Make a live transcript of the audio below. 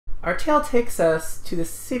Our tale takes us to the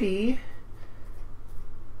city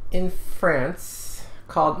in France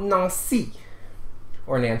called Nancy,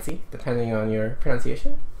 or Nancy, depending on your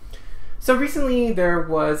pronunciation. So recently there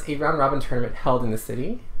was a round-robin tournament held in the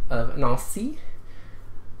city of Nancy,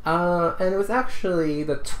 and it was actually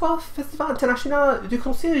the 12th Festival International du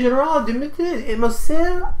Conseil Général de Métal et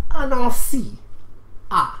Moselle à Nancy.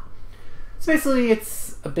 So basically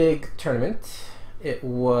it's a big tournament. It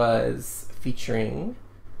was featuring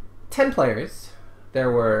 10 players.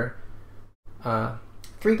 There were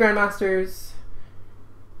 3 Grandmasters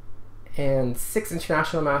and 6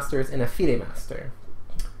 International Masters and a FIDE Master.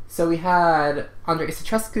 So we had Andrei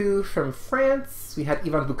Isatrescu from France, we had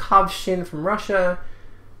Ivan Bukhavshin from Russia,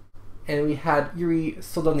 and we had Yuri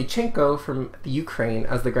Soldovnichenko from the Ukraine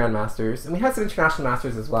as the Grandmasters. And we had some International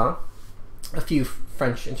Masters as well, a few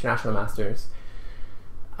French International Masters.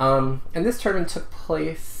 And this tournament took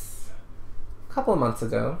place a couple of months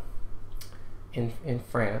ago in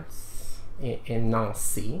France, in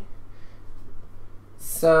Nancy.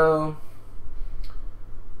 So,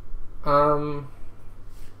 so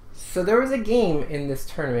there was a game in this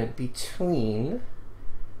tournament between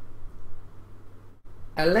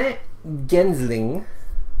Alain Gensling,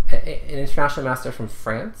 an international master from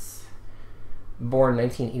France, born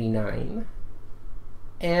 1989,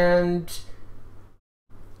 and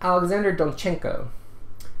Alexander Donchenko,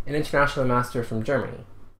 an international master from Germany.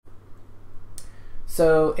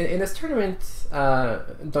 So in this tournament,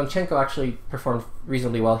 Donchenko actually performed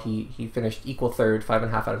reasonably well. He finished equal third,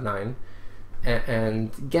 5.5 out of 9.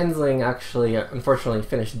 And Gensling actually, unfortunately,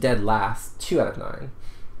 finished dead last, 2 out of 9.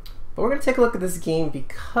 But we're going to take a look at this game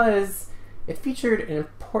because it featured an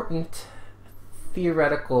important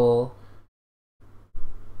theoretical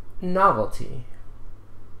novelty.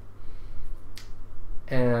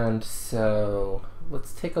 And so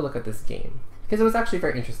let's take a look at this game because it was actually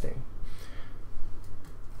very interesting.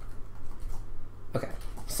 Okay,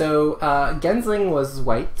 so Gensling was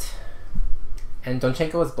white and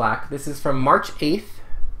Donchenko was black. This is from March 8th,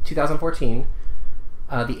 2014,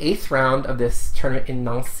 the 8th round of this tournament in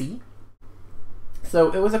Nancy.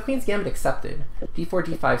 So it was a Queen's Gambit accepted, d4,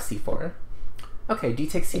 d5, c4. Okay, d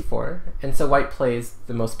takes c4, and so white plays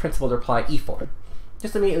the most principled reply, e4,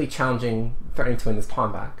 just immediately challenging, threatening to win this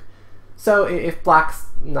pawn back. So if black's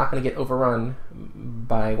not going to get overrun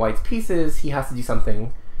by white's pieces, he has to do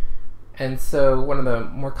something. And so one of the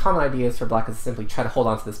more common ideas for black is to simply try to hold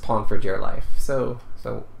on to this pawn for dear life. So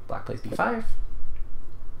black plays b5,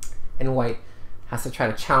 and white has to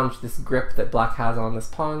try to challenge this grip that black has on this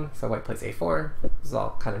pawn. So white plays a4. This is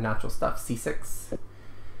all kind of natural stuff. c6,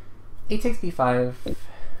 a takes b5,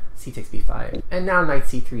 c takes b5, and now knight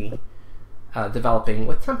c3, developing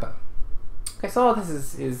with tempo. Okay, so all this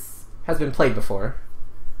has been played before.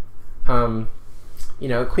 You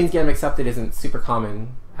know, Queen's Gambit accepted isn't super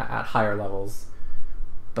common at higher levels,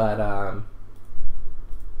 but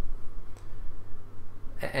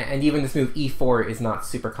and even this move e4 is not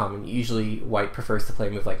super common. Usually white prefers to play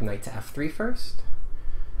a move like knight to f3 first,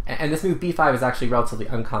 and this move b5 is actually relatively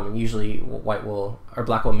uncommon. Usually white will, or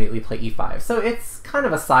black will immediately play e5, so it's kind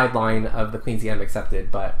of a sideline of the Queen's Gambit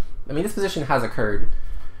accepted. But I mean, this position has occurred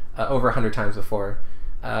over 100 times before.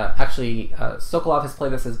 Actually, Sokolov has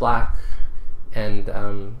played this as black, and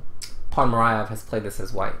Ponomarev has played this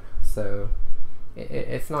as white, so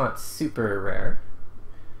it's not super rare.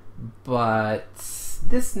 But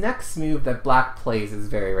this next move that black plays is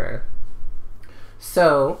very rare.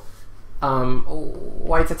 So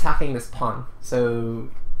white's attacking this pawn. So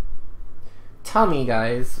tell me,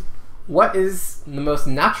 guys, what is the most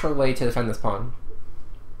natural way to defend this pawn?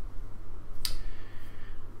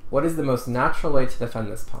 What is the most natural way to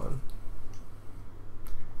defend this pawn?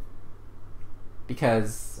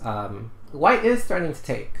 Because white is threatening to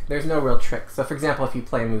take. There's no real trick. So for example, if you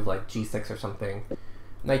play a move like g6 or something,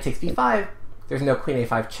 knight takes b5, there's no queen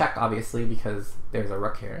a5 check, obviously, because there's a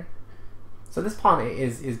rook here. So this pawn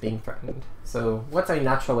is being threatened. So what's a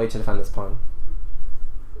natural way to defend this pawn?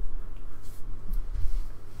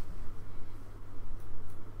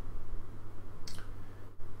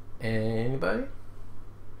 Anybody?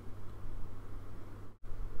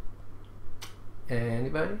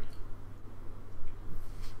 Anybody?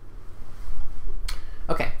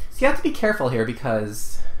 Okay, so you have to be careful here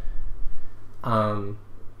because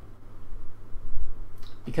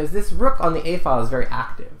this rook on the a file is very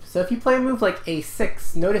active. So if you play a move like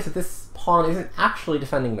a6, notice that this pawn isn't actually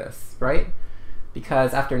defending this, right?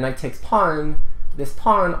 Because after knight takes pawn, this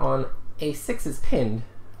pawn on a6 is pinned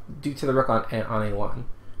due to the rook on a1.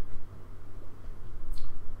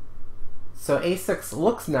 So a6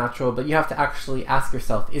 looks natural, but you have to actually ask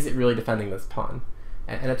yourself, is it really defending this pawn?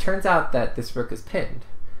 And it turns out that this rook is pinned.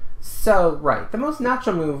 So, right, the most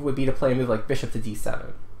natural move would be to play a move like bishop to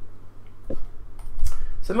d7.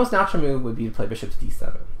 So the most natural move would be to play bishop to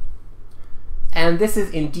d7. And this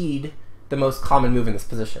is indeed the most common move in this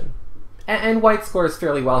position. And white scores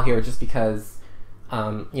fairly well here just because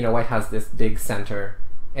white has this big center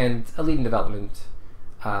and a lead in development.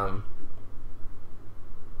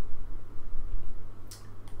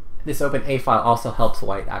 This open a file also helps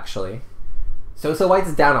white, actually. So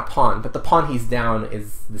white's down a pawn, but the pawn he's down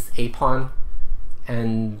is this a pawn,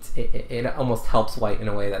 and it almost helps white in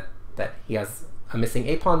a way that he has a missing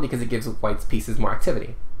a pawn because it gives white's pieces more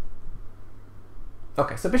activity.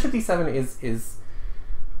 Okay, so bishop d7 is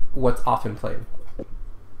what's often played.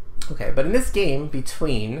 Okay, but in this game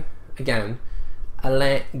between, again,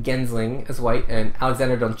 Alain Gensling as white and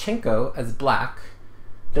Alexander Donchenko as black,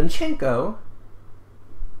 Donchenko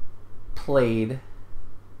played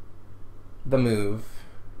the move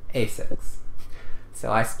a6.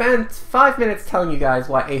 So I spent 5 minutes telling you guys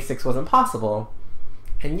why a6 wasn't possible,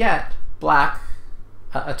 and yet black,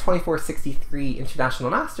 a 2463 international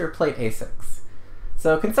master, played a6.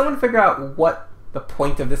 So can someone figure out what the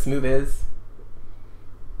point of this move is?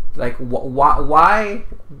 Like, why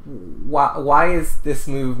is this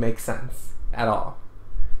move make sense at all?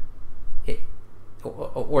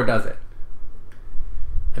 Or does it?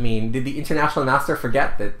 I mean, did the international master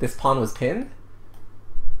forget that this pawn was pinned?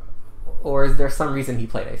 Or is there some reason he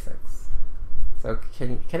played a6? So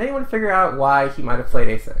can anyone figure out why he might have played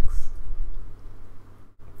a6?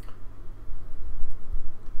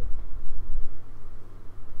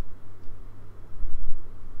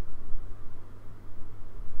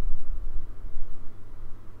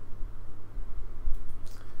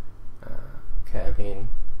 Okay, I mean,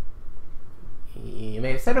 you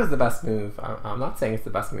may have said it was the best move. I'm not saying it's the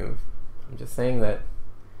best move. I'm just saying that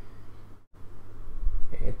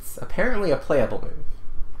it's apparently a playable move.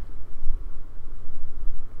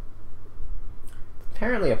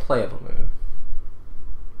 Apparently a playable move.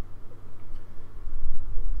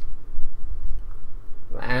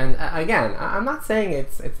 And again, I'm not saying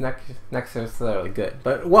it's necessarily good,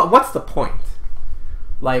 but what's the point?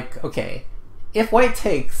 Like, okay, if white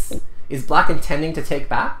takes, is black intending to take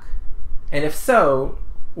back? And if so,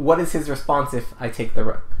 what is his response if I take the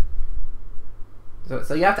rook?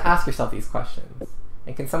 So you have to ask yourself these questions.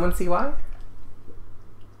 And can someone see why?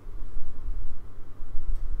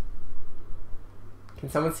 Can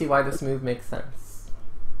someone see why this move makes sense?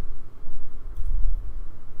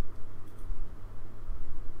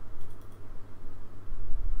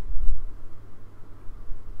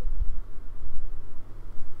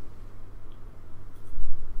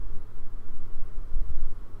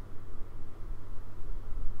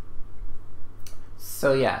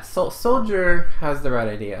 So yeah, Soldier has the right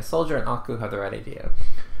idea. Soldier and Aku have the right idea.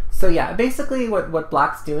 So yeah, basically what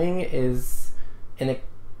black's doing is a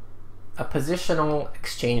positional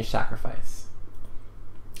exchange sacrifice.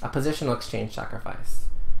 A positional exchange sacrifice.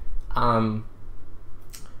 Now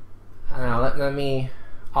let me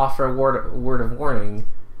offer a word of warning.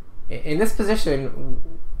 In this position,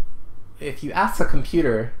 if you ask the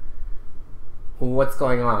computer what's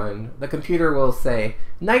going on, the computer will say,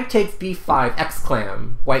 knight takes b5,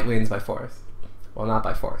 exclam, white wins by force. Well, not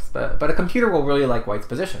by force, but a computer will really like white's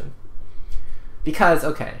position. Because,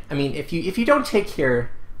 okay, I mean, if you don't take here,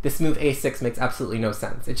 this move a6 makes absolutely no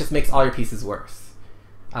sense. It just makes all your pieces worse.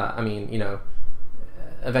 I mean, you know,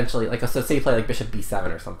 eventually, like, so say you play like bishop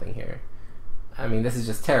b7 or something here. I mean, this is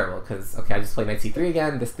just terrible, because, okay, I just play knight c3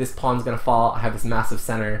 again, this pawn's gonna fall, I have this massive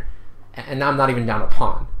center, and now I'm not even down a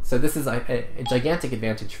pawn. So this is a gigantic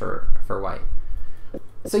advantage for white.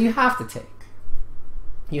 So you have to take.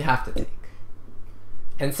 You have to take.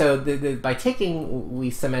 And so by taking, we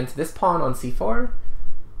cement this pawn on c4,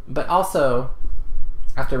 but also,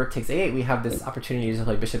 after rook takes a8, we have this opportunity to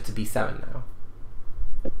play bishop to b7 now.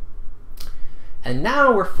 And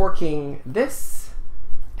now we're forking this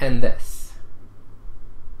and this.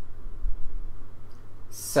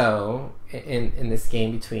 So, in this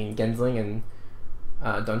game between Gensling and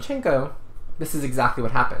Donchenko, this is exactly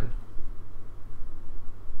what happened.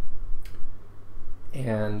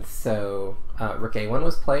 And so, rook a1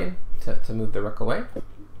 was played to move the rook away.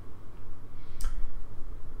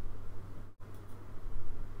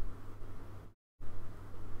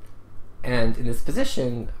 And in this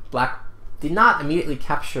position, black did not immediately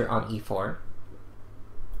capture on e4,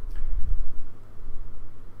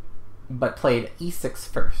 but played e6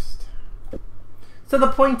 first. So the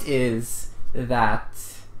point is that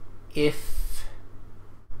if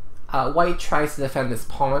white tries to defend this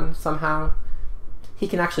pawn somehow, he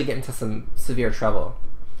can actually get into some severe trouble.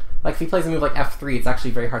 Like if he plays a move like f3, it's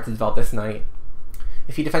actually very hard to develop this knight.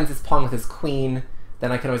 If he defends his pawn with his queen,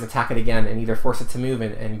 then I can always attack it again and either force it to move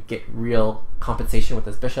and get real compensation with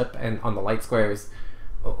this bishop and on the light squares,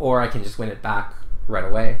 or I can just win it back right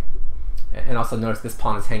away. And also notice this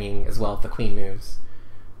pawn is hanging as well if the queen moves.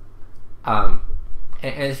 And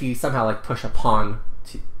if you somehow like push a pawn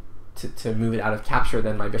to move it out of capture,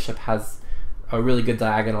 then my bishop has a really good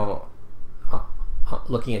diagonal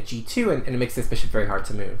looking at g2, and it makes this bishop very hard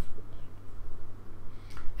to move.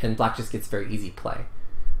 And black just gets very easy play.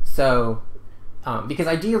 So, because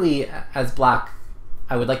ideally, as black,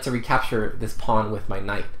 I would like to recapture this pawn with my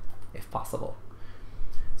knight, if possible.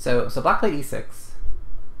 So black played e6.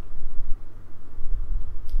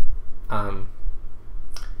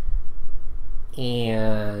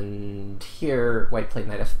 And here, white played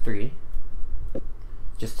knight f3,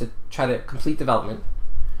 just to try to complete development.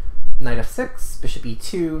 Knight f6, bishop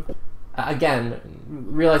e2. Again,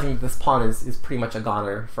 realizing that this pawn is pretty much a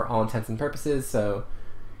goner for all intents and purposes, so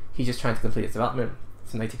he's just trying to complete its development.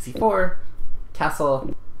 So knight takes e4,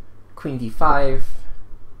 castle, queen d5,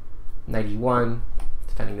 knight e1,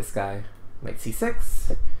 defending this guy, knight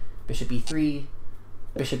c6, bishop e3,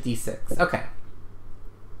 bishop d6. Okay.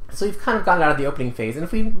 So we've kind of gotten out of the opening phase, and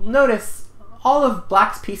if we notice, all of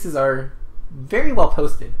black's pieces are very well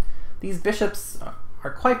posted. These bishops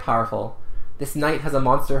are quite powerful. This knight has a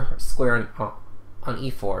monster square on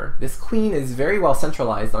e4. This queen is very well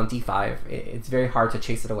centralized on d5. It's very hard to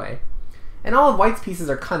chase it away. And all of white's pieces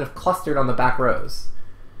are kind of clustered on the back rows.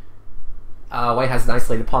 White has an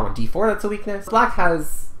isolated pawn on d4, that's a weakness. Black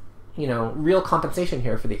has, you know, real compensation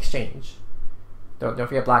here for the exchange. Don't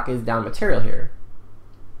forget black is down material here.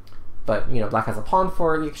 But, you know, black has a pawn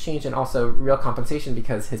for the exchange and also real compensation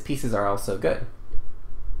because his pieces are also good.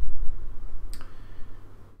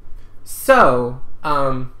 So,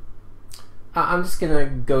 I'm just going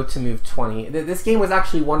to go to move 20. This game was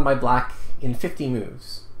actually won by black in 50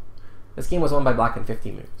 moves. This game was won by black in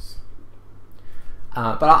 50 moves.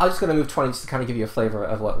 But I'm just going to move 20 just to kind of give you a flavor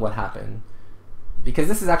of what happened. Because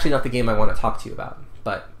this is actually not the game I want to talk to you about.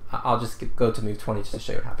 But I'll just go to move 20 just to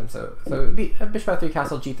show you what happened. So it would be bishop f3,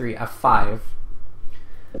 castle g3, f5,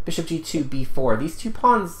 bishop g2, b4. These two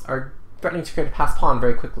pawns are threatening to create a passed pawn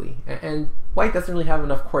very quickly. And white doesn't really have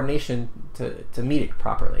enough coordination to meet it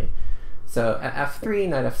properly. So at f3,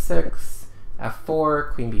 knight f6,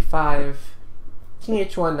 f4, queen b5, king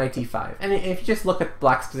h1, knight d5. And if you just look at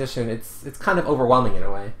black's position, it's kind of overwhelming in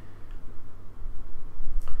a way.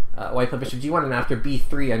 White played bishop g1, and after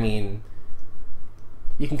b3, I mean,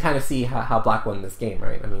 you can kind of see how black won this game,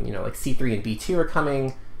 right? I mean, you know, like c3 and b2 are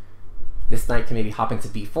coming. This knight can maybe hop into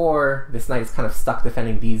b4. This knight is kind of stuck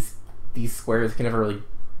defending these squares. It can never really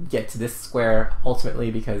get to this square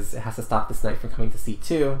ultimately because it has to stop this knight from coming to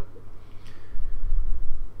c2.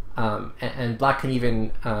 And black can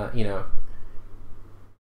even, you know,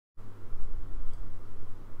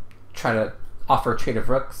 try to offer a trade of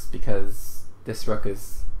rooks because this rook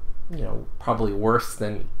is, you know, probably worse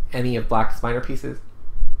than any of black's minor pieces.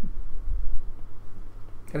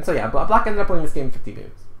 And so yeah, black ended up winning this game in 50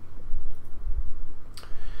 moves.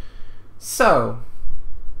 So,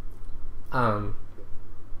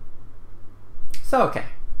 okay.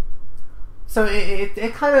 So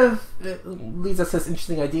it kind of leads us to this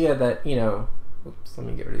interesting idea that, you know, oops, let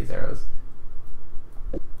me get rid of these arrows.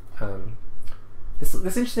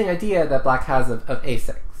 This interesting idea that black has of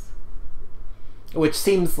a6, which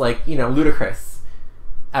seems like, you know, ludicrous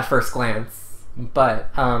at first glance, but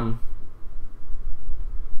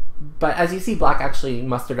as you see, black actually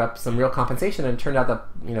mustered up some real compensation, and it turned out that,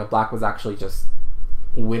 you know, black was actually just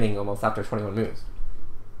winning almost after 21 moves.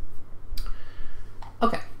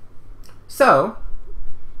 Okay, so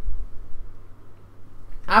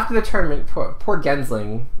after the tournament, poor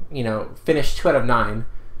Gensling, you know, finished 2 out of 9,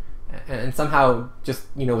 and somehow just,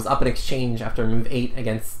 you know, was up in exchange after move 8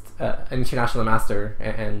 against an international master,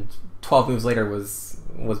 and 12 moves later was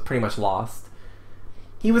pretty much lost.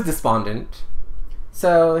 He was despondent,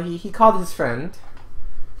 so he called his friend,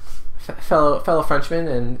 fellow Frenchman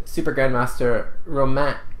and super grandmaster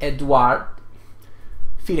Romain Edouard,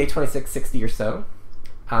 FIDE 2660 or so.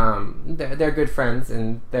 They're good friends,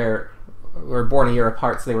 and were born a year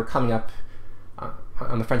apart, so they were coming up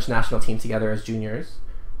on the French national team together as juniors,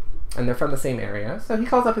 and they're from the same area. So he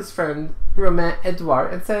calls up his friend Romain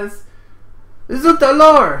Edouard and says, "Zut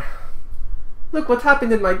alors! Look what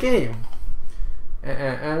happened in my game."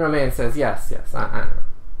 And Romain says, yes, I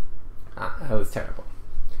know. That was terrible.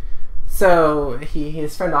 So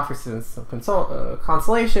his friend offers him some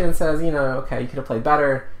consolation and says, you know, okay, you could have played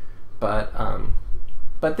better, but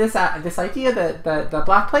this idea that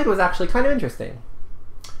black played was actually kind of interesting.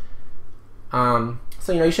 So,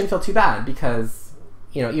 you shouldn't feel too bad because,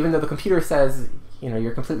 even though the computer says,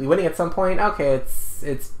 you're completely winning at some point, okay,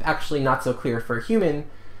 it's actually not so clear for a human,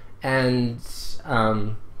 and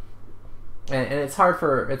it's hard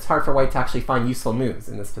for white to actually find useful moves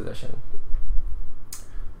in this position.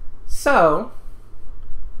 So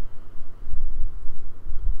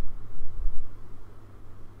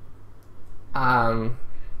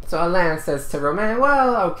Alain says to Romain,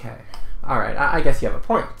 well, okay, all right, I guess you have a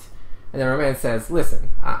point. And then Romain says,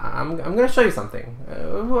 listen, I'm going to show you something.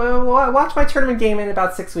 Watch my tournament game in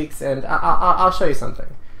about 6 weeks, and I'll show you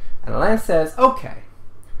something. And Alain says, okay.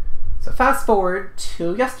 So fast forward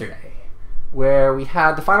to yesterday, where we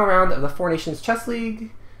had the final round of the Four Nations Chess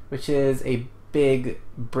League, which is a big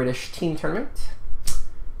British team tournament.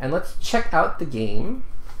 And let's check out the game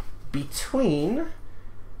between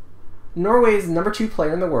Norway's #2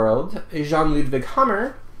 player in the world, Jan-Ludvig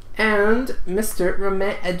Hammer, and Mr.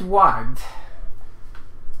 Romain Edouard.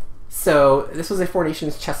 So this was a Four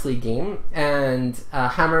Nations Chess League game, and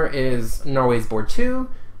Hammer is Norway's board 2,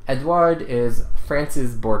 Edouard is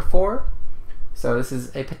France's board 4. So this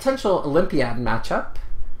is a potential Olympiad matchup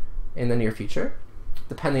in the near future,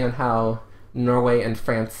 depending on how Norway and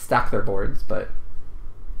France stack their boards, but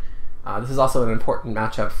this is also an important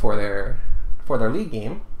matchup for their league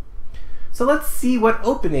game. So let's see what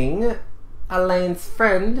opening Alain's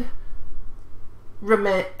friend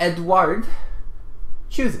Romain Edouard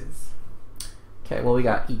chooses. Okay, well, we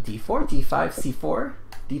got d4, d5, c4,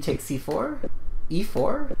 d takes c4,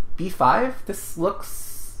 e4, b5. This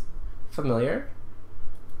looks familiar.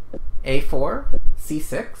 a4,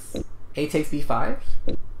 c6, a takes b5,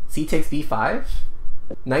 c takes b5,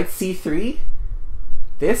 knight c3.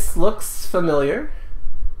 This looks familiar.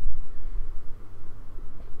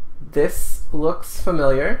 This looks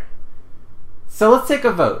familiar. So let's take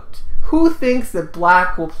a vote. Who thinks that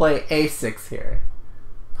black will play a6 here?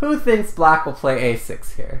 Who thinks black will play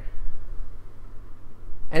a6 here?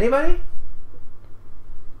 Anybody?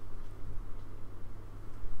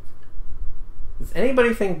 Does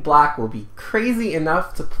anybody think black will be crazy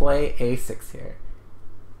enough to play a6 here?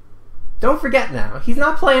 Don't forget now, he's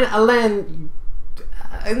not playing Alain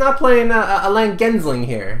Gensling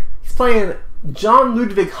here. He's playing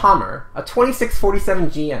Jan-Ludvig Hammer, a 2647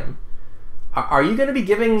 GM. Are you going to be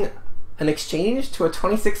giving an exchange to a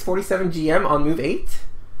 2647 GM on move 8?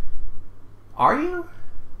 Are you?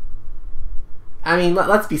 I mean,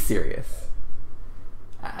 let's be serious.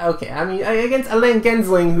 Okay, I mean, against Alain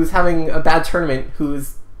Gensling, who's having a bad tournament,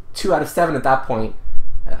 who's 2 out of 7 at that point,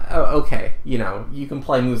 okay, you can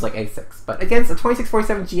play moves like a6. But against a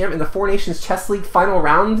 2647 GM in the Four Nations Chess League final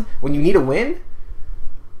round, when you need a win?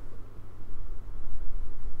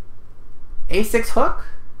 a6 hook?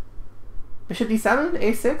 Bishop d7,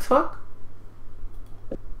 a6 hook?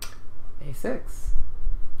 a6.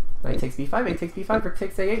 Knight takes b5, a takes b5, rook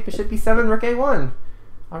takes a8, bishop b7, rook a1.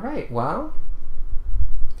 Alright, well,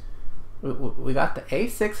 we got the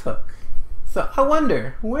a6 hook. So I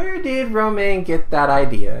wonder, where did Romain get that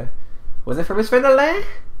idea? Was it from his friend Alain?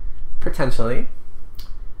 Potentially.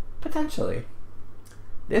 Potentially.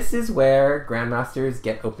 This is where grandmasters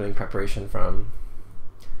get opening preparation from.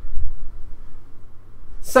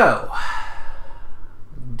 So,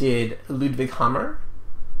 did Ludwig Hammer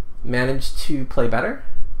manage to play better?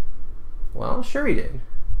 Well, sure he did.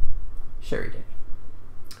 Sure he did.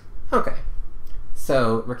 Okay,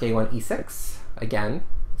 so rook a1, e6, again,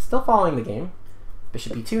 still following the game.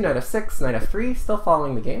 Bishop e2, knight f6, knight f3, still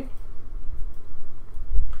following the game.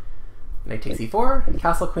 Knight takes e4,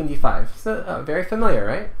 castle, queen d5. So, very familiar,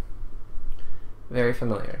 right? Very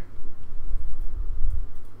familiar.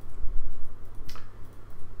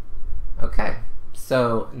 Okay,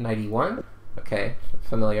 so knight e1, okay,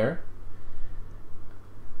 familiar.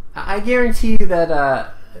 I guarantee you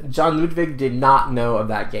that Jan-Ludvig did not know of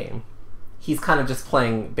that game. He's kind of just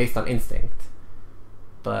playing based on instinct.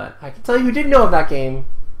 But I can tell you who did know of that game.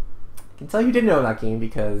 I can tell you who did know of that game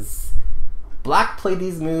because black played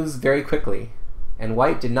these moves very quickly, and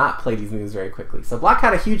white did not play these moves very quickly. So black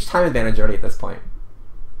had a huge time advantage already at this point.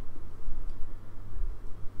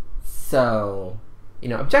 So,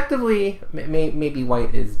 objectively, maybe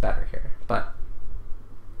white is better here, but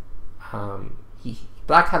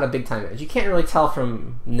black had a big time advantage. You can't really tell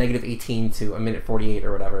from -18 to a minute 48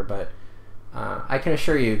 or whatever, but I can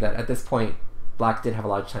assure you that at this point, black did have a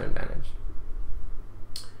large time advantage.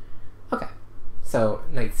 Okay, so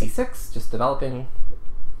knight c6, just developing.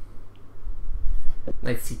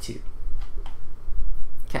 Knight c2.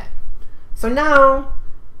 Okay, so now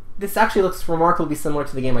this actually looks remarkably similar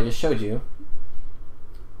to the game I just showed you.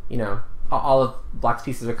 All of black's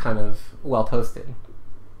pieces are kind of well posted.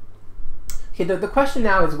 Okay, the question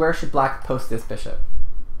now is, where should black post this bishop?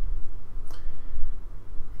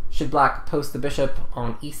 Should black post the bishop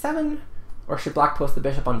on e7, or should black post the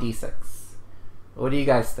bishop on d6? What do you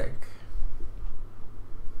guys think?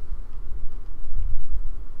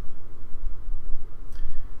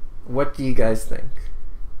 What do you guys think?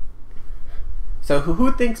 So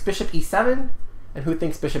who thinks bishop e7, and who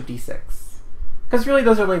thinks bishop d6? Because really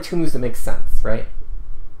those are only two moves that make sense, right?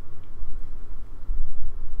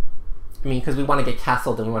 I mean, because we want to get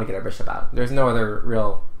castled and we want to get our bishop out. There's no other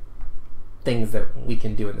real things that we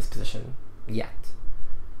can do in this position yet.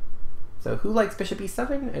 So who likes bishop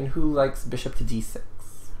e7 and who likes bishop to d6?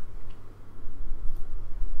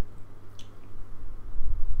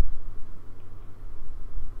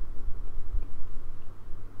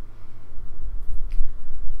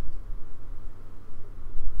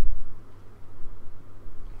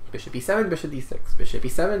 Bishop e7, bishop d6, bishop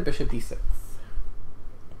e7, bishop d6.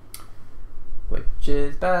 Which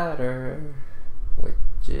is better? Which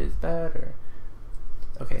is better?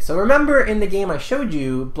 Okay, so remember in the game I showed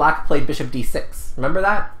you, black played bishop d6. Remember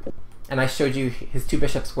that? And I showed you his two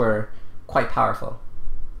bishops were quite powerful.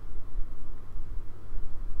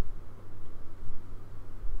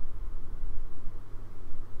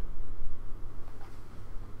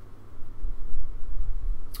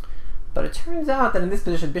 But it turns out that in this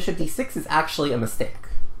position, bishop d6 is actually a mistake.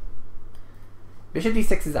 Bishop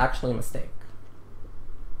d6 is actually a mistake.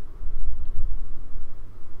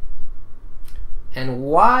 And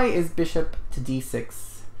why is bishop to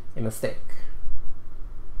d6 a mistake?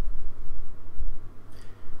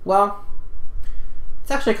 Well,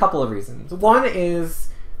 it's actually a couple of reasons. One is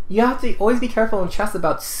you have to always be careful in chess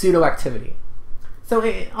about pseudo-activity. So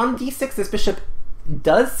on d6, this bishop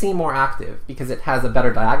does seem more active because it has a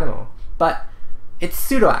better diagonal, but it's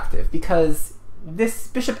pseudo-active because this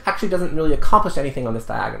bishop actually doesn't really accomplish anything on this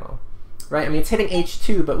diagonal, right? I mean, it's hitting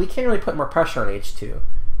h2, but we can't really put more pressure on h2.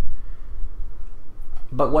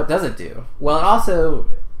 But what does it do? Well, it also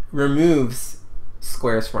removes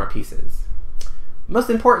squares from our pieces. Most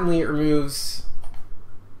importantly, it removes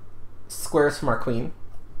squares from our queen.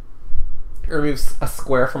 It removes a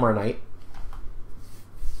square from our knight.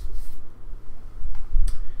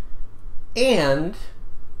 And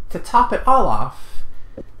to top it all off,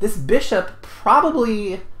 this bishop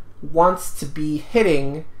probably wants to be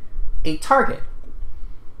hitting a target.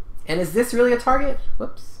 And is this really a target?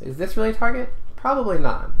 Whoops. Is this really a target? Probably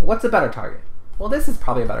not. What's a better target? Well, this is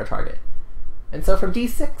probably a better target. And so from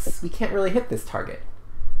d6, we can't really hit this target.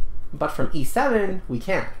 But from e7, we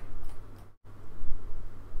can.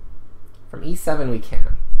 From e7, we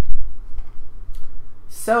can.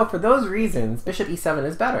 So for those reasons, bishop e7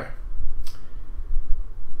 is better.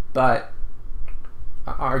 But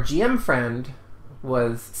our GM friend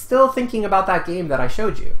was still thinking about that game that I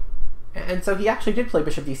showed you. And so he actually did play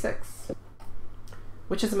bishop d6,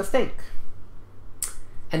 which is a mistake.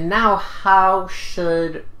 And now, how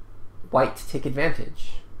should white take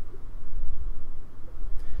advantage?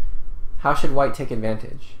 How should white take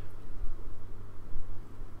advantage?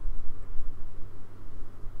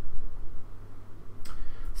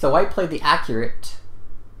 So white played the accurate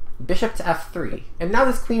bishop to f3. And now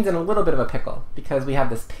this queen's in a little bit of a pickle because we have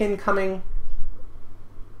this pin coming.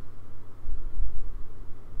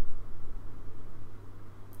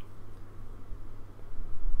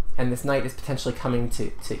 And this knight is potentially coming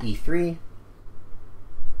to e3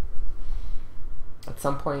 at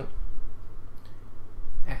some point.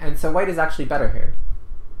 And so white is actually better here.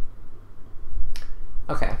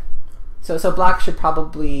 Okay, so black should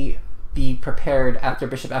probably be prepared after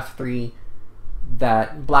bishop f3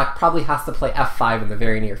 that black probably has to play f5 in the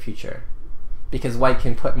very near future, because white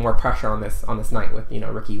can put more pressure on this knight with, you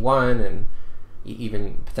know, rook e1 and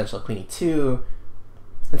even potential queen e2.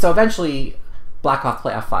 And so eventually black will have to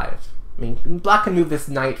play f5. I mean, black can move this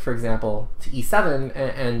knight, for example, to e7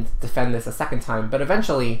 and defend this a second time, but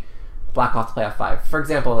eventually black will have to play f5. For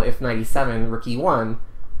example, if knight e7, rook e1,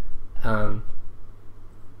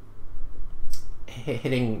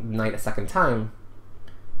 hitting knight a second time,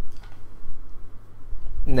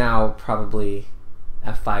 now probably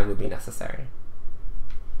f5 would be necessary.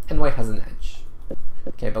 And white has an edge.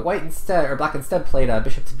 Okay, but white instead, or black instead, played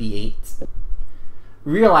bishop to b8,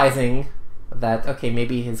 realizing that, okay,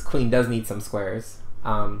 maybe his queen does need some squares.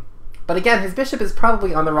 But again, his bishop is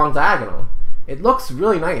probably on the wrong diagonal. It looks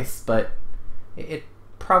really nice, but it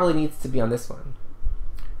probably needs to be on this one.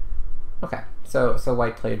 Okay, so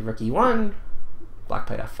white played rook e1, black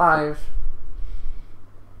played f5.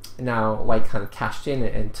 And now white kind of cashed in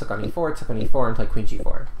and took on e4, and played queen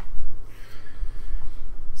g4.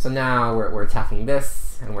 So now we're attacking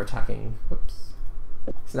this, and we're attacking, whoops,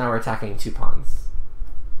 So now we're attacking 2 pawns.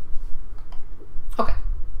 Okay.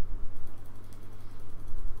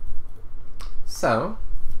 So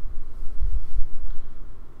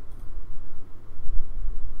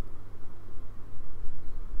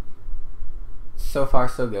far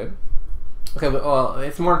so good. Okay, but, well,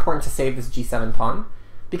 it's more important to save this g7 pawn,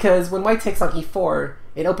 because when white takes on e4,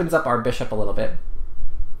 it opens up our bishop a little bit.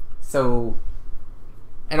 So,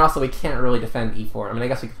 and also we can't really defend e4. I mean, I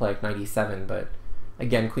guess we could play like knight e7, but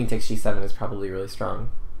again, queen takes g7 is probably really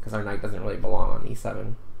strong, because our knight doesn't really belong on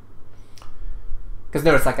e7. Because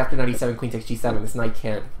notice, like, after knight e7, queen takes g7, this knight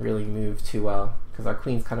can't really move too well, because our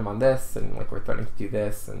queen's kind of on this, and like we're threatening to do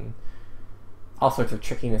this, and all sorts of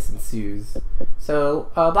trickiness ensues. So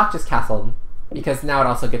black just castled, because now it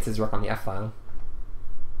also gets his rook on the f-file.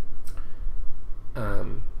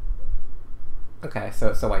 Okay,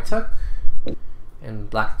 so white took, and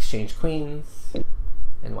black exchanged queens,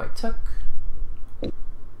 and white took,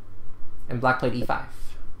 and black played e5.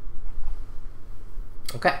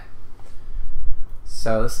 Okay.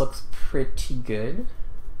 So this looks pretty good,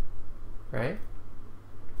 right?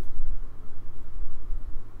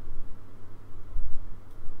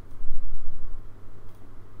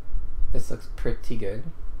 This looks pretty good.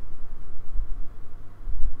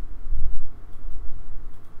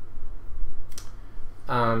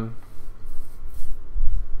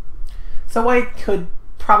 So white could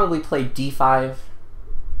probably play d5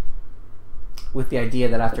 with the idea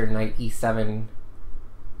that after knight e7,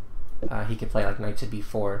 he could play like knight to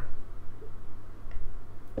b4.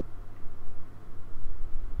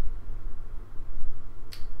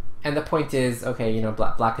 And the point is, okay, you know,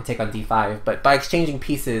 black could take on d5, but by exchanging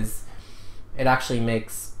pieces, it actually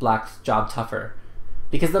makes black's job tougher,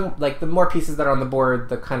 because the more pieces that are on the board,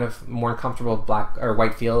 the kind of more uncomfortable black or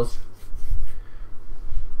white feels.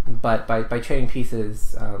 But by trading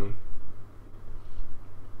pieces,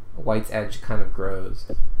 white's edge kind of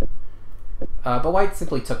grows. But white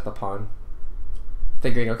simply took the pawn,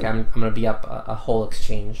 figuring, okay, I'm going to be up a whole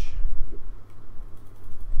exchange.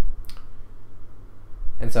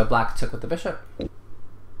 And so black took with the bishop.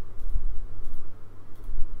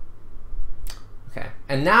 Okay,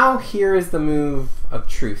 and now here is the move of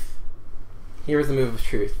truth. Here is the move of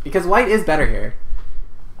truth, because white is better here.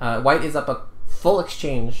 White is up a full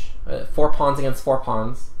exchange, 4 pawns against 4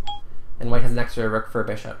 pawns, and white has an extra rook for a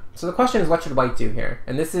bishop. So the question is, what should white do here?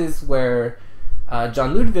 And this is where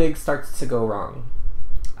John Ludwig starts to go wrong.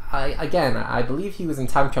 Again, I believe he was in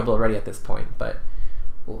time trouble already at this point, but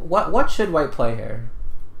what should white play here?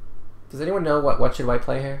 Does anyone know what should white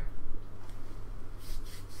play here?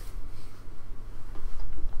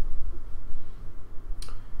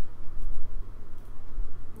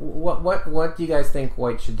 What do you guys think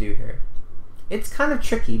white should do here? It's kind of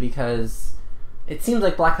tricky, because it seems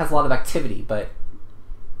like black has a lot of activity, but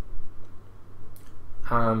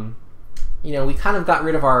you know, we kind of got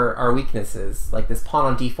rid of our weaknesses. Like this pawn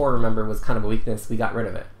on d4, remember, was kind of a weakness. We got rid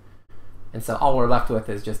of it. And so all we're left with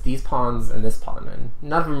is just these pawns and this pawn, and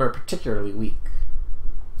none of them are particularly weak.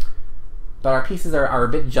 But our pieces are a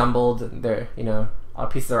bit jumbled. They're, you know, our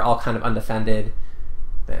pieces are all kind of undefended.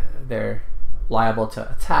 They're liable to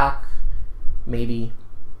attack, maybe.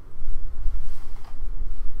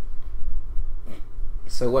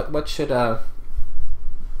 So what should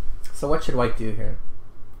white do here?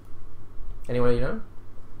 Anyone you know?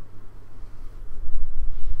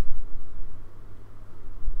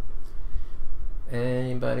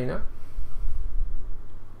 Anybody know?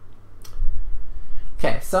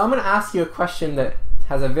 Okay, so I'm going to ask you a question that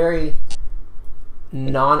has a very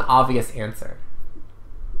non-obvious answer.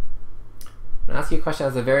 I'm going to ask you a question that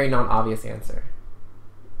has a very non-obvious answer.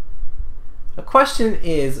 The question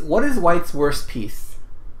is, what is white's worst piece?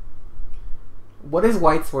 What is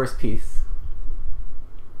white's worst piece?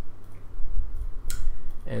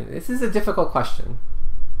 And this is a difficult question.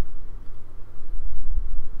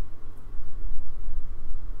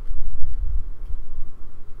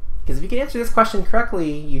 Because if you can answer this question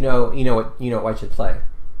correctly, you know what white should play.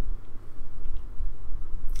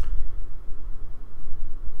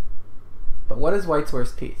 But what is white's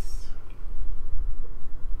worst piece?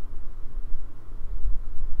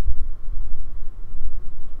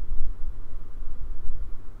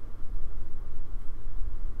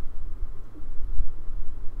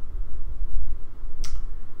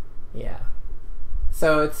 Yeah.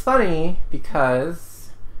 So it's funny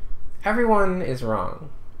because everyone is wrong.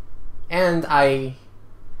 And I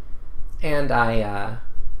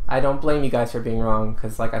don't blame you guys for being wrong,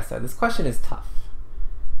 because like I said, this question is tough.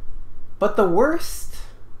 But the worst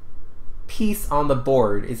piece on the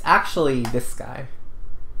board is actually this guy.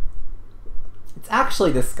 It's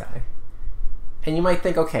actually this guy. And you might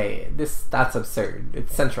think, okay, that's absurd.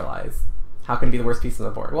 It's centralized. How can it be the worst piece on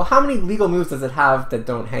the board? Well, how many legal moves does it have that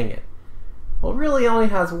don't hang it? Well, really, it only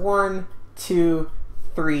has 1, 2,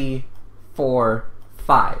 3, 4,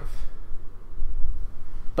 5.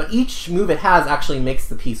 But each move it has actually makes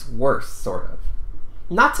the piece worse, sort of.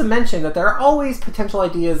 Not to mention that there are always potential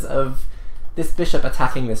ideas of this bishop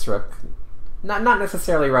attacking this rook. Not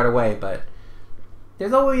necessarily right away, but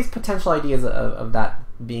there's always potential ideas of that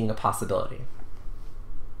being a possibility.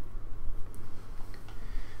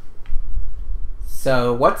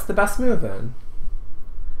 So what's the best move then?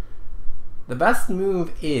 The best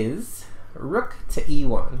move is rook to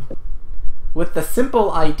e1, with the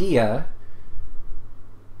simple idea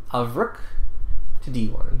of rook to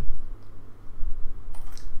d1,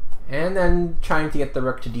 and then trying to get the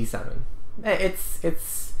rook to d7.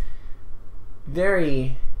 It's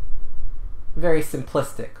very, very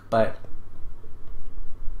simplistic, but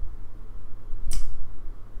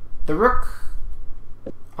the rook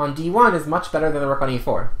on d1 is much better than the rook on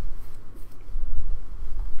e4.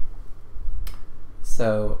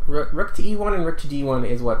 So rook to e1 and rook to d1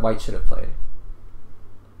 is what white should have played.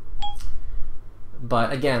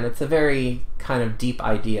 But again, it's a very kind of deep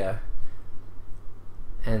idea.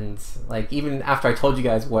 And like, even after I told you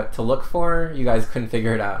guys what to look for, you guys couldn't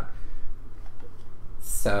figure it out.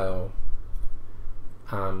 So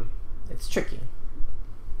it's tricky.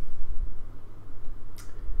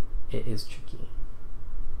 It is tricky.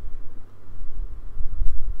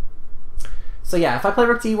 So yeah, if I play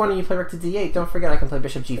rook to e1 and you play rook to d8, don't forget I can play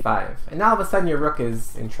bishop g5. And now all of a sudden your rook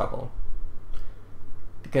is in trouble.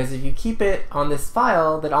 Because if you keep it on this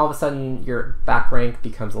file, then all of a sudden your back rank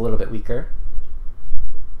becomes a little bit weaker.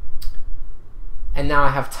 And now I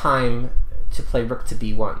have time to play rook to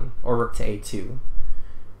b1 or rook to a2,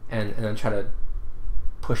 and then try to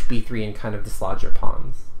push b3 and kind of dislodge your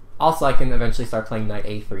pawns. Also, I can eventually start playing knight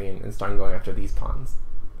a3 and start going after these pawns.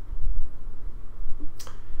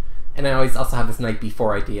 And I always also have this knight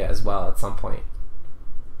b4 idea as well at some point.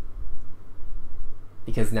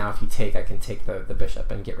 Because now if you take, I can take the bishop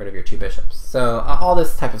and get rid of your two bishops. So all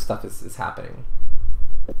this type of stuff is happening.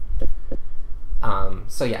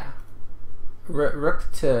 So yeah,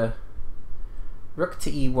 rook to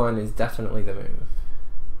e1 is definitely the move.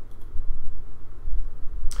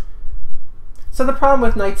 So the problem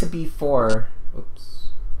with knight to b4,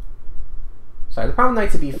 the problem with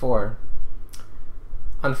knight to b4,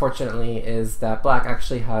 unfortunately, is that black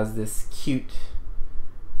actually has this cute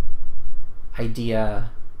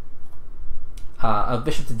idea of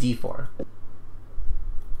bishop to d4.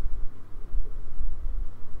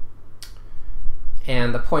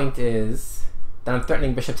 And the point is that I'm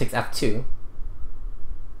threatening bishop takes f2.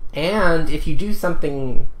 And if you do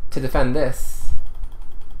something to defend this,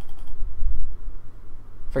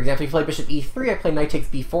 for example, if you play bishop e3, I play knight takes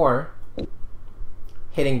b4,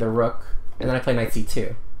 hitting the rook, and then I play knight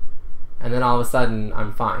c2. And then all of a sudden,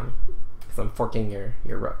 I'm fine, because I'm forking your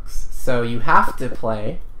rooks. So you have to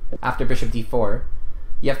play, after bishop d4,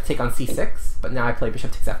 you have to take on c6, but now I play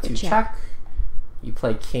bishop takes f2 check. You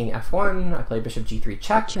play king f1, I play bishop g3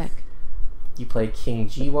 check. Check. You play king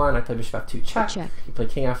g1, I play bishop f2 check. Check. You play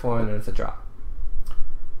king f1, and it's a draw.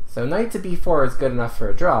 So knight to b4 is good enough for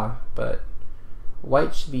a draw, but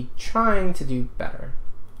white should be trying to do better.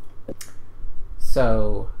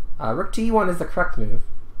 So rook to e1 is the correct move.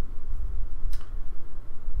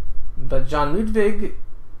 But John Ludwig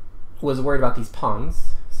was worried about these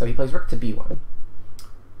pawns, so he plays rook to b1.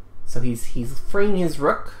 So he's freeing his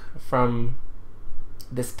rook from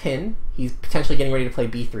this pin. He's potentially getting ready to play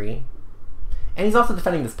b3. And he's also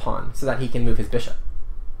defending this pawn so that he can move his bishop.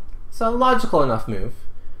 So a logical enough move.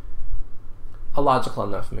 A logical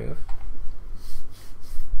enough move.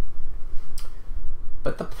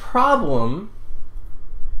 But the problem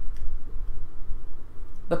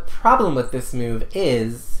with this move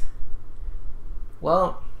is,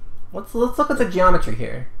 well, let's look at the geometry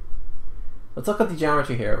here. Let's look at the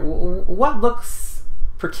geometry here. What looks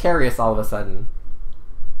precarious all of a sudden?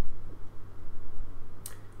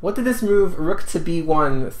 What did this move, rook to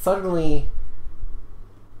b1, suddenly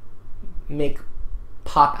make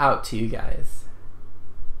pop out to you guys?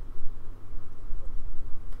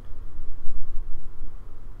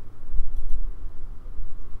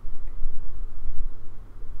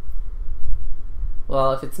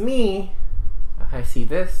 Well, if it's me, I see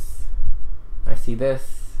this, I see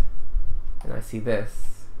this, and I see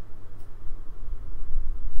this.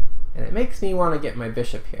 And it makes me want to get my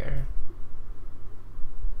bishop here.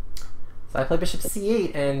 So I play bishop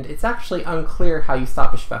c8, and it's actually unclear how you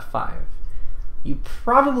stop bishop f5. You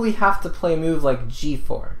probably have to play a move like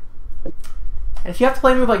g4. And if you have to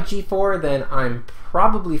play a move like g4, then I'm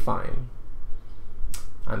probably fine.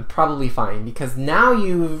 I'm probably fine, because now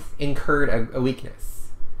you've incurred a weakness.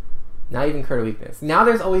 Now you've incurred a weakness. Now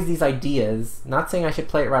there's always these ideas, not saying I should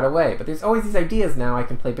play it right away, but there's always these ideas now. I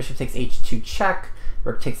can play bishop takes h2 check,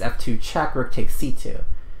 rook takes f2 check, rook takes c2.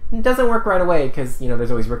 And it doesn't work right away because, you know,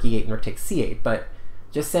 there's always rook e8 and rook takes c8, but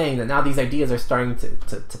just saying that now these ideas are starting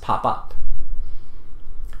to pop up.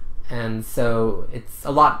 And so it's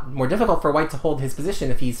a lot more difficult for white to hold his position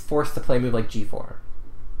if he's forced to play a move like g4.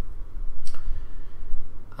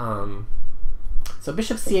 So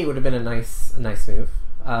bishop c8 would have been a nice move.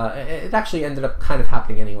 It actually ended up kind of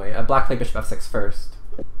happening anyway. Black played bishop f6 first.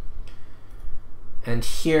 And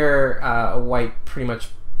here, white pretty much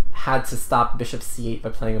had to stop bishop c8 by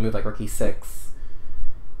playing a move like rook e6,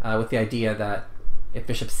 with the idea that if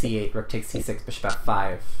bishop c8, rook takes c6, bishop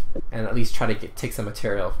f5, and at least try to take some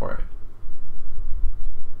material for it.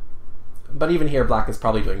 But even here, black is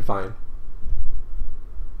probably doing fine.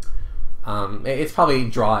 It's probably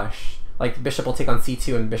drawish. Like, bishop will take on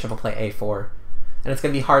c2 and bishop will play a4. And it's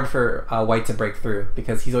going to be hard for white to break through,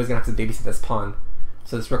 because he's always going to have to babysit this pawn.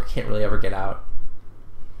 So this rook can't really ever get out.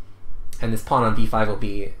 And this pawn on b5 will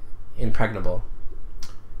be impregnable.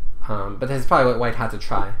 But this is probably what white had to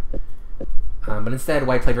try. But instead,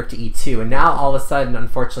 white played rook to e2, and now all of a sudden,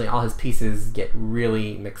 unfortunately, all his pieces get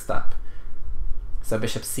really mixed up. So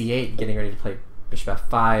bishop c8, getting ready to play bishop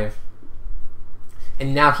f5.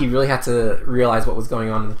 And now he really had to realize what was going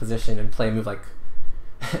on in the position and play a move like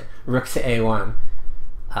rook to a1.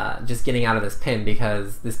 Just getting out of this pin,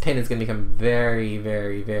 because this pin is going to become very,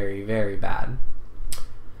 very, very, very bad.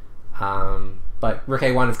 But rook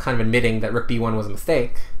a1 is kind of admitting that rook b1 was a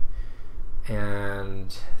mistake.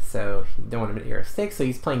 And so you don't want to admit your mistake, so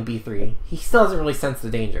he's playing b3. He still doesn't really sense the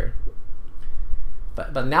danger.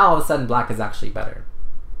 But now all of a sudden black is actually better.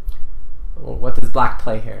 What does black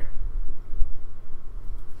play here?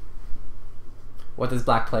 What does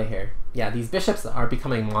black play here? Yeah, these bishops are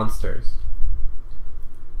becoming monsters.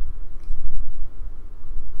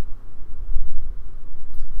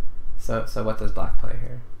 So what does black play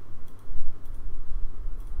here?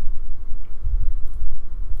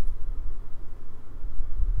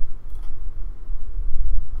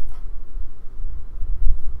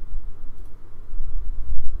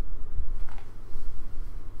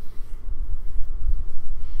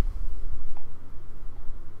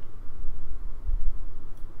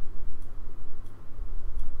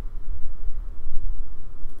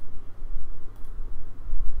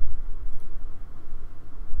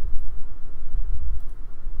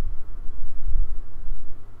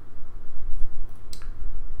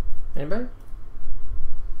 Anybody?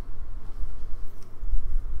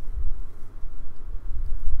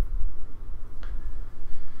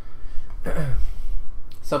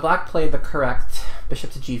 So black played the correct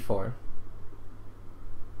bishop to g4.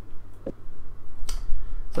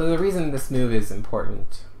 So the reason this move is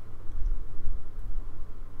important.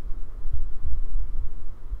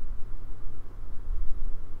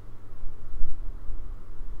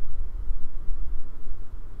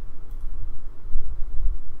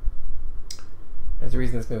 There's a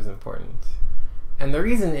reason this move is important. And the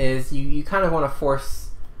reason is you kind of want to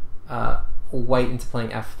force white into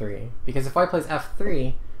playing f3. Because if white plays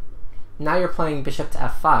f3, now you're playing bishop to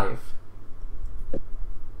f5.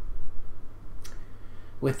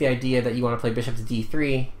 With the idea that you want to play bishop to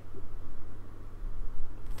d3,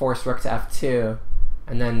 force rook to f2,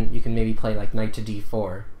 and then you can maybe play like knight to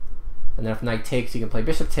d4. And then if knight takes, you can play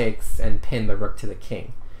bishop takes and pin the rook to the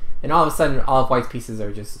king. And all of a sudden, all of white's pieces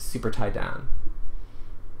are just super tied down.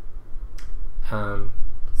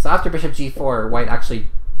 So after bishop g4, white actually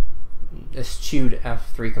eschewed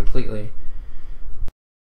f3 completely.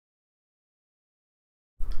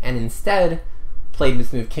 And instead, played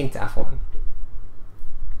this move king to f1.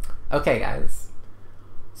 Okay, guys.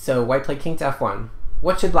 So white played king to f1.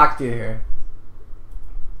 What should black do here?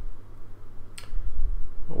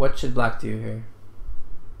 What should black do here?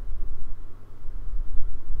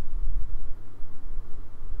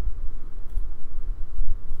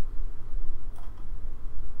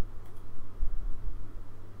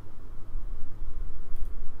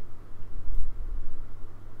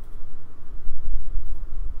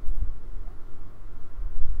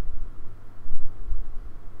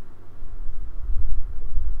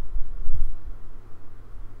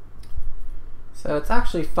 So it's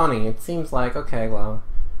actually funny. It seems like, okay, well,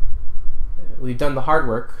 we've done the hard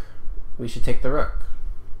work. We should take the rook.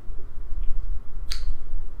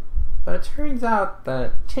 But it turns out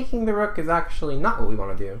that taking the rook is actually not what we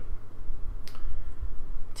want to do.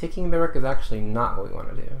 Taking the rook is actually not what we want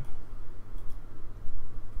to do.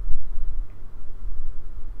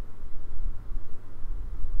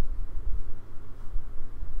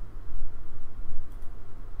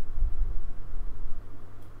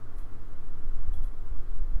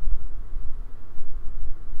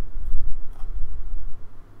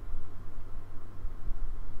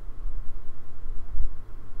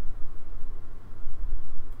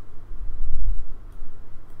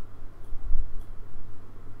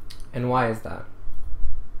 And why is that?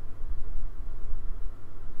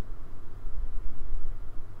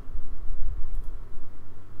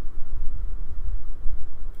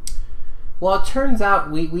 Well, it turns out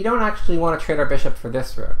we don't actually want to trade our bishop for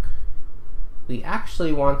this rook. We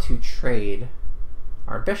actually want to trade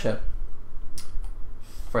our bishop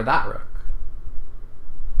for that rook.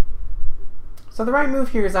 So the right move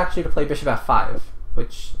here is actually to play bishop f5,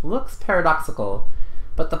 which looks paradoxical,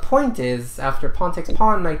 but the point is, after pawn takes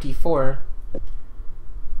pawn, knight d4,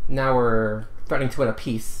 now we're threatening to win a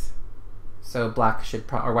piece, so black should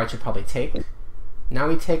or white should probably take. Now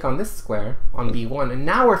we take on this square, on b1, and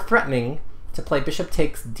now we're threatening to play bishop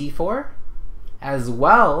takes d4, as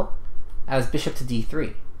well as bishop to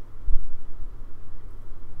d3.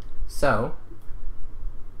 So,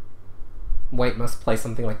 white must play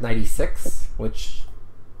something like knight e6, which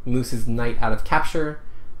moves his knight out of capture,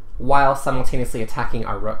 while simultaneously attacking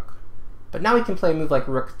our rook. But now we can play a move like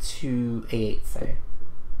rook to a8, say.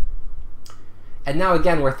 And now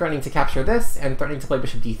again, we're threatening to capture this, and threatening to play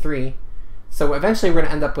bishop d3. So eventually we're going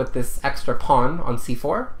to end up with this extra pawn on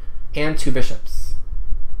c4, and 2 bishops.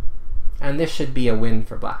 And this should be a win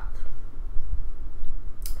for black.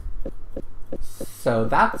 So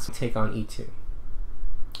that's take on e2.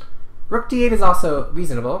 Rook d8 is also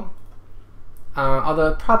reasonable, although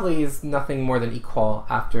it probably is nothing more than equal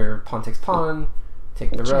after pawn takes pawn,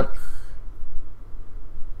 take the rook,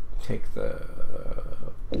 take the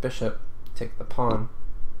bishop, take the pawn,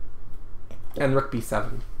 and rook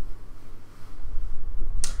b7.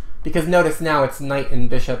 Because notice now it's knight and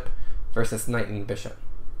bishop versus knight and bishop.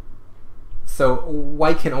 So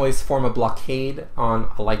white can always form a blockade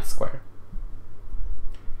on a light square.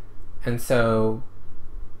 And so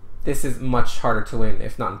this is much harder to win,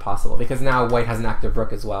 if not impossible, because now white has an active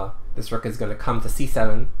rook as well. This rook is going to come to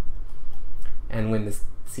c7 and win this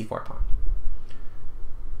c4 pawn.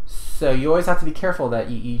 So you always have to be careful that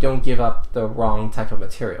you don't give up the wrong type of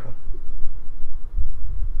material.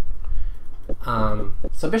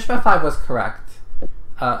 So bishop f5 was correct.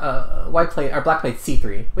 Black played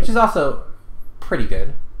c3, which is also pretty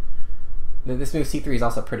good. This move c3 is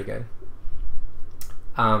also pretty good.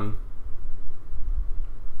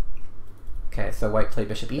 Okay, so white played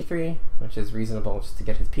bishop e3, which is reasonable just to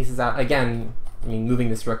get his pieces out. Again, I mean, moving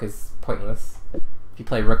this rook is pointless. If you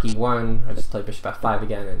play rook e1, I just play bishop f5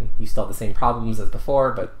 again, and you still have the same problems as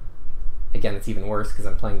before, but again, it's even worse because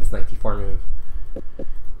I'm playing this knight d4 move.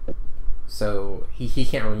 So he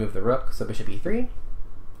can't remove the rook, so bishop e3.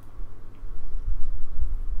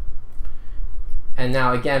 And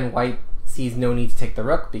now again, white sees no need to take the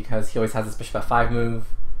rook because he always has this bishop f5 move.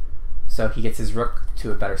 So he gets his rook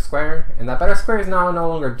to a better square, and that better square is now no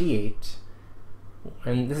longer d8.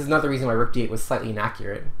 And this is another reason why rook d8 was slightly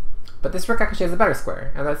inaccurate. But this rook actually has a better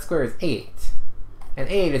square, and that square is a8. And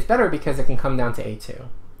a8 is better because it can come down to a2.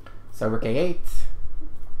 So rook a8.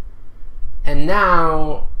 And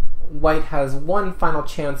now white has one final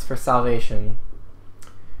chance for salvation,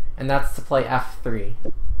 and that's to play f3.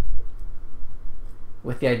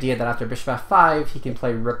 With the idea that after bishop f5, he can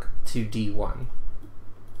play rook to d1.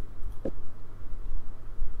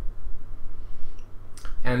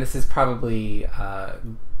 And this is probably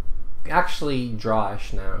actually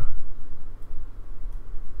drawish now.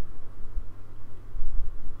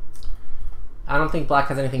 I don't think black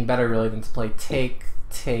has anything better really than to play take,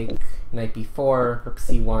 knight b4, rook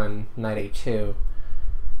c1, knight a2,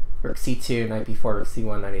 rook c2, knight b4, rook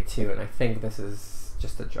c1, knight a2, and I think this is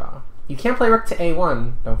just a draw. You can't play rook to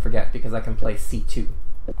a1, don't forget, because I can play c2.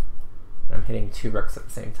 I'm hitting 2 rooks at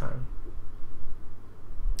the same time.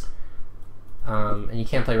 And you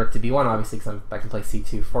can't play rook to b1, obviously, because I can play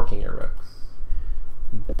c2, forking your rooks.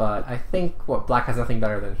 But I think black has nothing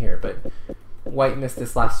better than here, but white missed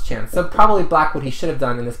this last chance. So probably black, what he should have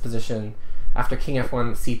done in this position, after king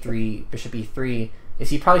f1, c3, bishop e3, is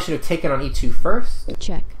he probably should have taken on e2 first,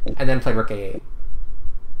 check, and then played rook a8.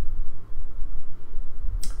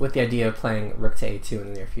 With the idea of playing rook to a2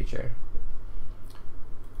 in the near future.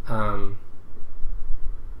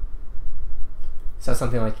 So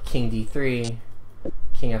something like king d3,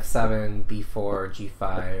 king f7, b4,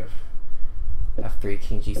 g5, f3,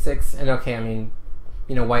 king g6, and okay, I mean,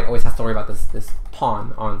 you know, white always has to worry about this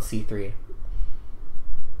pawn on c3.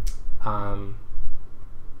 But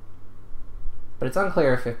it's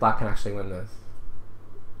unclear if black can actually win this.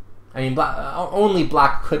 I mean, only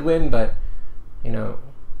black could win, but you know,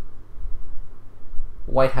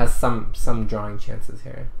 white has some drawing chances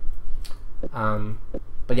here.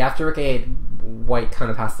 But yeah, after rook a8, white kind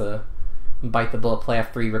of has to bite the bullet, play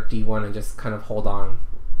f3, rook d1, and just kind of hold on.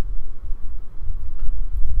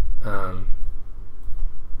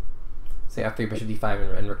 say f3, bishop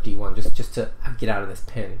d5, and rook d1, just to get out of this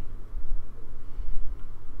pin.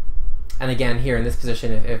 And again, here in this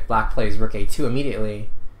position, if black plays rook a2 immediately,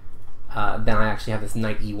 then I actually have this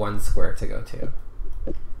knight e1 square to go to.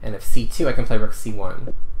 And if c2, I can play rook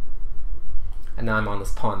c1. And now I'm on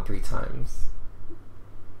this pawn 3 times.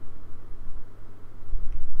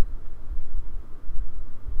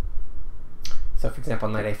 So for example,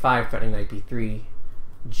 knight a5, threatening knight b3,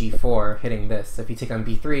 g4, hitting this. So if you take on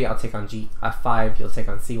b3, I'll take on f5, you'll take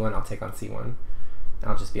on c1, I'll take on c1. And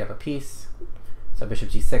I'll just be up a piece. So bishop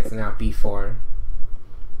g6, and now b4.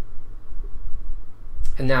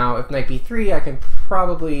 And now if knight b3, I can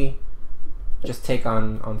probably just take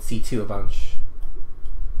on c2 a bunch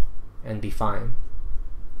and be fine.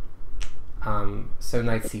 So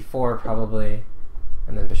knight c4 probably,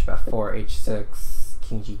 and then bishop f4, h6,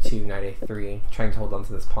 king g2, knight a3, trying to hold on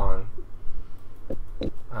to this pawn.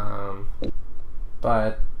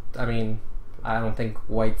 But, I mean, I don't think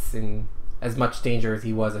white's in as much danger as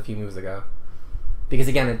he was a few moves ago. Because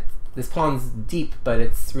again, this pawn's deep, but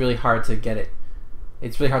it's really hard to get it.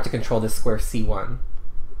 It's really hard to control this square c1.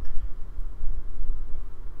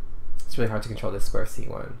 It's really hard to control this square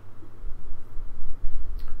c1.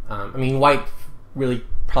 I mean, white really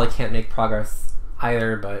probably can't make progress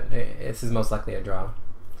either, but this is most likely a draw.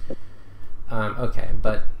 Okay,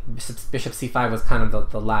 but bishop c5 was kind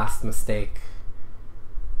of the last mistake.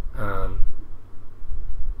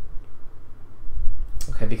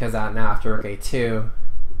 Okay, because now after rook a2,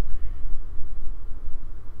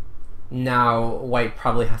 now white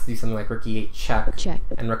probably has to do something like rook e8 check,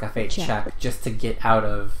 and rook f8 check just to get out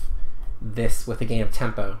of this with a gain of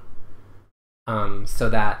tempo, so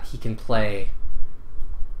that he can play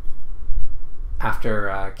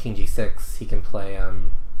after king g6. He can play a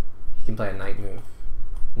knight move,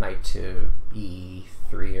 knight to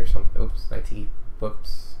e3 or something. Oops, knight to e.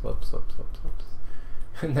 Whoops.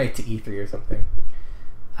 Knight to e3 or something.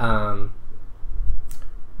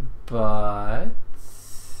 But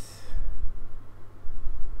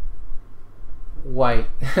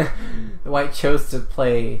white chose to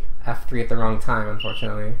play f3 at the wrong time,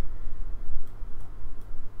 unfortunately.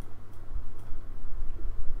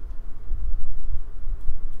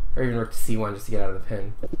 Or even rook to c1 just to get out of the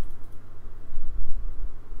pin.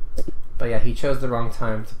 But yeah, he chose the wrong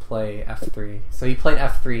time to play f3. So he played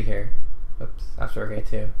f3 here. Oops, after rook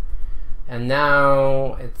a2. And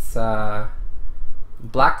now it's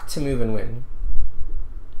black to move and win.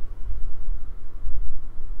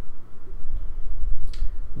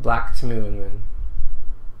 Black to move and win.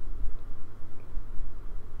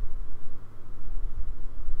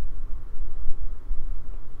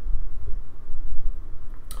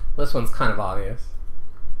 This one's kind of obvious.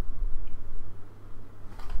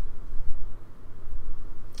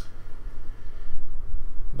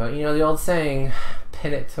 But you know the old saying,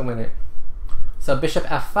 pin it to win it. So bishop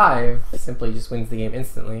f5 simply just wins the game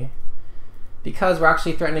instantly, because we're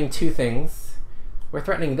actually threatening two things. We're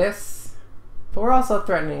threatening this, but we're also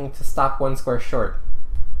threatening to stop one square short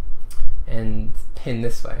and pin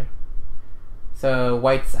this way. So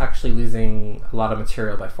white's actually losing a lot of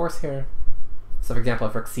material by force here. So for example,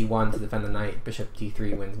 if rook c1 to defend the knight, bishop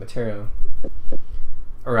d3 wins material.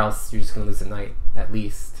 Or else you're just going to lose the knight, at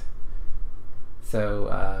least.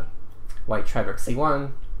 So white tried rook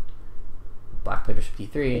c1, black played bishop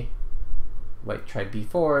d3, white tried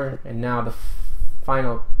b4, and now the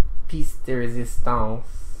final piece de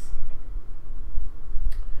resistance.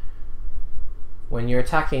 When you're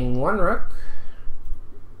attacking one rook,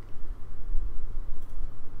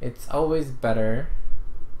 it's always better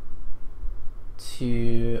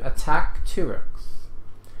to attack two rooks.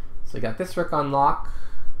 So we got this rook on lock.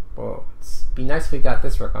 Well, it'd be nice if we got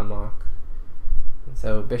this rook on lock. And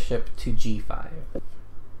so bishop to g5.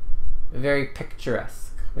 Very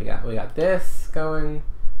picturesque. We got this going.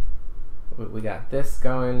 We got this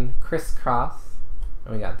going crisscross,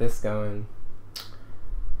 and we got this going.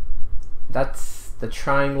 That's the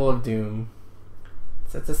triangle of doom.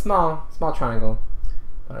 So it's a small triangle,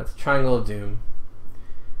 but it's a triangle of doom.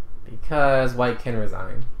 Because white can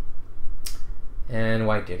resign. And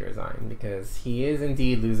white did resign, because he is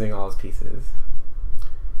indeed losing all his pieces.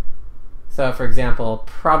 So for example,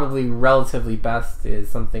 probably relatively best is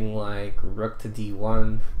something like rook to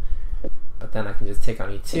d1, but then I can just take on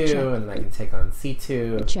e2, and then I can take on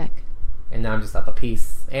c2. Check. And now I'm just up a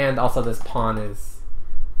piece. And also this pawn is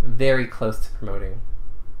very close to promoting.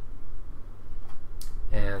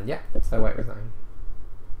 And yeah, so white resigned.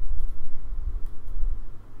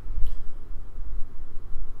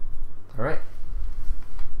 All right.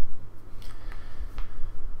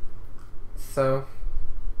 So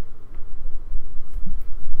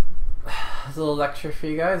Has a little lecture for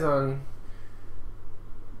you guys on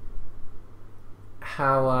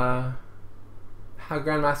how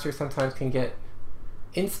Grandmasters sometimes can get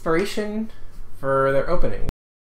inspiration for their openings.